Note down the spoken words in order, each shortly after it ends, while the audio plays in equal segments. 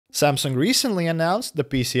Samsung recently announced the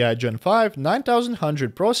PCIe Gen 5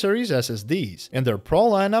 9100 Pro Series SSDs. In their Pro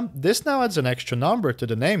lineup, this now adds an extra number to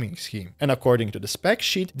the naming scheme, and according to the spec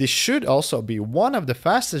sheet, this should also be one of the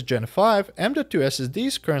fastest Gen 5 M.2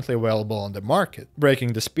 SSDs currently available on the market,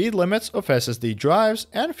 breaking the speed limits of SSD drives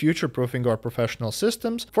and future-proofing our professional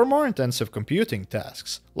systems for more intensive computing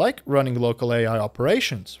tasks, like running local AI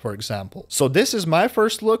operations, for example. So this is my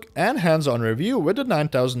first look and hands-on review with the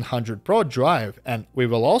 9100 Pro drive, and we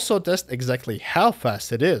will also test exactly how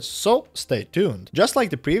fast it is, so stay tuned. Just like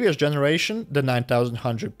the previous generation, the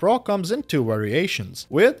 9100 Pro comes in two variations,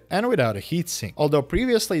 with and without a heatsink, although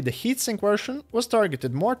previously the heatsink version was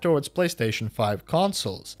targeted more towards PlayStation 5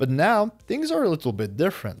 consoles. But now, things are a little bit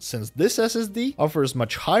different, since this SSD offers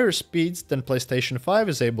much higher speeds than PlayStation 5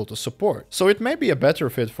 is able to support, so it may be a better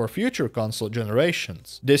fit for future console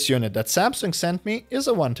generations. This unit that Samsung sent me is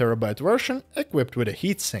a 1TB version equipped with a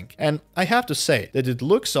heatsink, and I have to say that it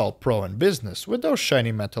looks all pro and business with those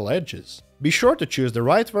shiny metal edges. Be sure to choose the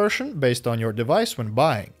right version based on your device when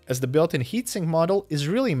buying, as the built-in heatsink model is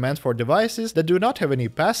really meant for devices that do not have any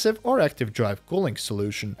passive or active drive cooling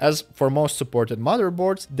solution, as for most supported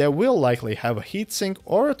motherboards, they will likely have a heatsink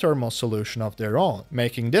or a thermal solution of their own,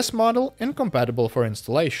 making this model incompatible for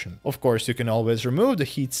installation. Of course, you can always remove the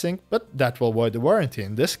heatsink, but that will void the warranty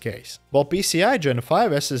in this case. While PCIe Gen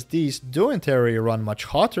 5 SSDs do in theory run much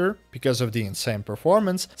hotter because of the insane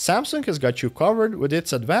performance, Samsung has got you covered with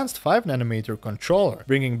its advanced 5nm controller,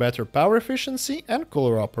 bringing better power efficiency and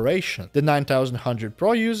cooler operation. The 9100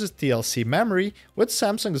 Pro uses TLC memory with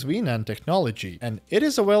Samsung's VNAND technology, and it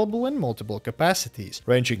is available in multiple capacities,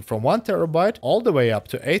 ranging from 1TB all the way up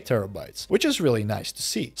to 8TB, which is really nice to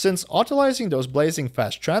see, since utilizing those blazing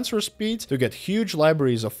fast transfer speeds to get huge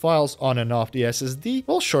libraries of files on and off the SSD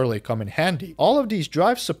will surely come in handy. All of these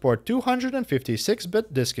drives support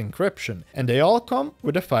 256-bit disk encryption, and they all come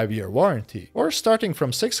with a 5-year warranty, or starting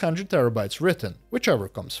from 600TB written, whichever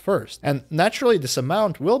comes first. And naturally this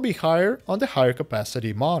amount will be higher on the higher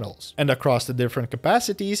capacity models. And across the different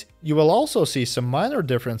capacities, you will also see some minor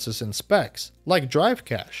differences in specs, like drive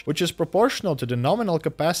cache, which is proportional to the nominal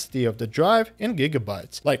capacity of the drive in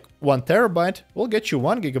gigabytes. Like 1TB will get you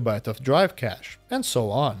 1GB of drive cache, and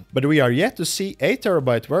so on. But we are yet to see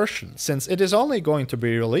 8TB version, since it is only going to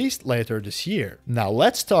be released later this year. Now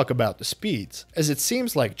let's talk about the speeds, as it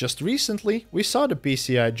seems like just recently we saw the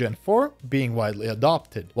PCIe Gen 4 being widely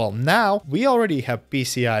adopted, while now we already have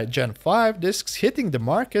PCIe Gen 5 disks hitting the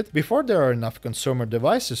market before there are enough consumer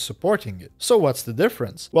devices supporting it. So what's the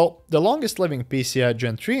difference? Well, the longest living PCIe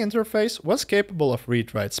Gen 3 interface was capable of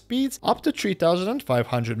read-write speeds up to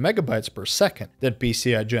 3500 megabytes per second. Then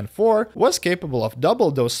PCIe Gen 4 was capable of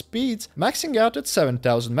double those speeds, maxing out at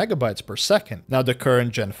 7000 megabytes per second. Now the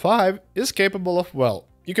current Gen 5 is capable of, well,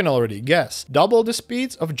 you can already guess, double the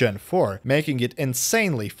speeds of Gen 4, making it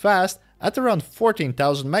insanely fast at around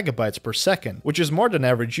 14,000 megabytes per second, which is more than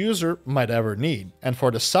average user might ever need. And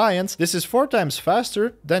for the science, this is 4 times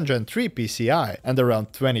faster than Gen 3 PCI, and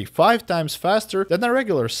around 25 times faster than a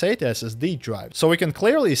regular SATA SSD drive. So we can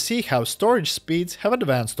clearly see how storage speeds have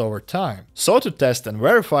advanced over time. So to test and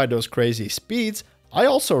verify those crazy speeds, I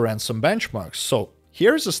also ran some benchmarks, so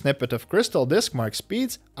here's a snippet of Crystal Disk Mark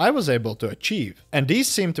speeds I was able to achieve, and these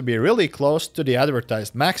seem to be really close to the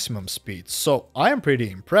advertised maximum speeds, so I am pretty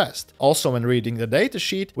impressed. Also, when reading the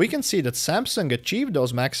datasheet, we can see that Samsung achieved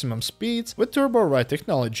those maximum speeds with Turbo Write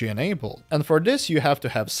technology enabled, and for this you have to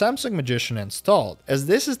have Samsung Magician installed, as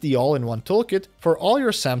this is the all-in-one toolkit for all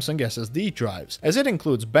your Samsung SSD drives, as it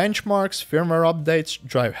includes benchmarks, firmware updates,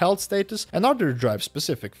 drive health status, and other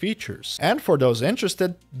drive-specific features. And for those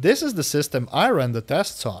interested, this is the system I ran the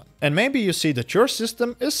tests on. And maybe you see that your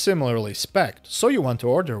system is similarly spec'd, so you want to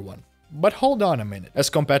order one. But hold on a minute,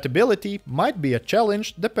 as compatibility might be a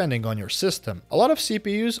challenge depending on your system. A lot of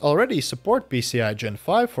CPUs already support PCIe Gen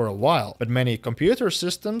 5 for a while, but many computer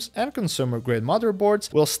systems and consumer-grade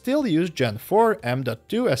motherboards will still use Gen 4 M.2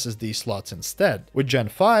 SSD slots instead, with Gen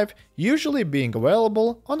 5 usually being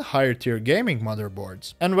available on higher-tier gaming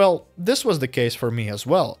motherboards. And well, this was the case for me as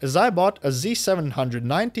well, as I bought a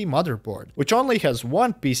Z790 motherboard, which only has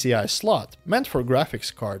one PCI slot, meant for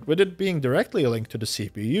graphics card, with it being directly linked to the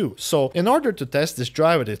CPU. So in order to test this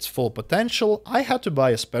drive at its full potential, I had to buy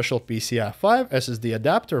a special PCIe 5 SSD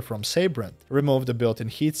adapter from Sabrent, remove the built-in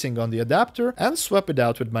heatsink on the adapter, and swap it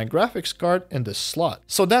out with my graphics card in this slot.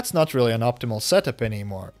 So that's not really an optimal setup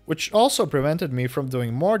anymore, which also prevented me from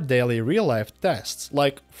doing more daily real-life tests,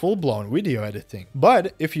 like full-blown video editing.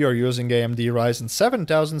 But if you're using AMD Ryzen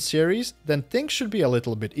 7000 series, then things should be a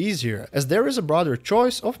little bit easier, as there is a broader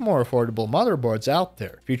choice of more affordable motherboards out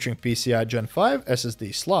there, featuring PCIe Gen 5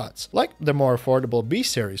 SSD slots. like the more affordable B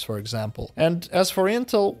series for example. And as for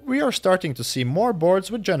Intel, we are starting to see more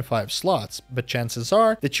boards with Gen 5 slots, but chances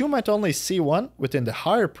are that you might only see one within the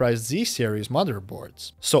higher priced Z series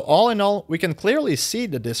motherboards. So all in all, we can clearly see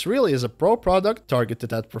that this really is a pro product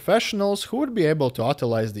targeted at professionals who would be able to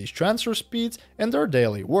utilize these transfer speeds in their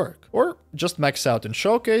daily work, or just max out and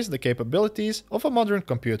showcase the capabilities of a modern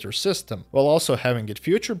computer system, while also having it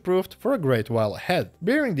future-proofed for a great while ahead,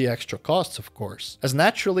 bearing the extra costs of course, as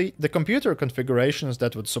naturally the computer configurations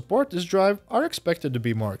that would support this drive are expected to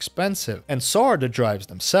be more expensive, and so are the drives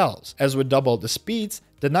themselves, as with double the speeds.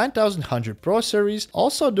 The 9100 Pro series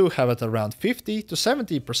also do have at around 50 to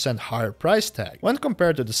 70% higher price tag when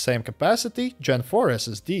compared to the same capacity Gen 4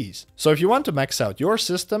 SSDs. So if you want to max out your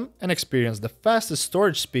system and experience the fastest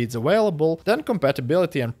storage speeds available, then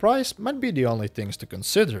compatibility and price might be the only things to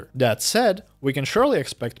consider. That said, we can surely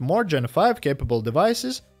expect more Gen 5 capable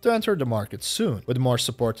devices to enter the market soon, with more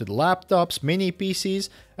supported laptops, mini PCs,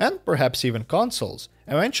 and perhaps even consoles,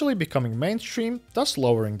 eventually becoming mainstream, thus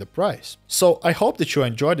lowering the price. So I hope that you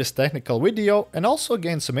enjoyed this technical video and also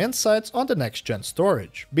gained some insights on the next gen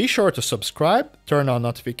storage. Be sure to subscribe, turn on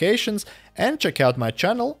notifications, and check out my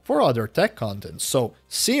channel for other tech content. So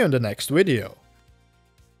see you in the next video.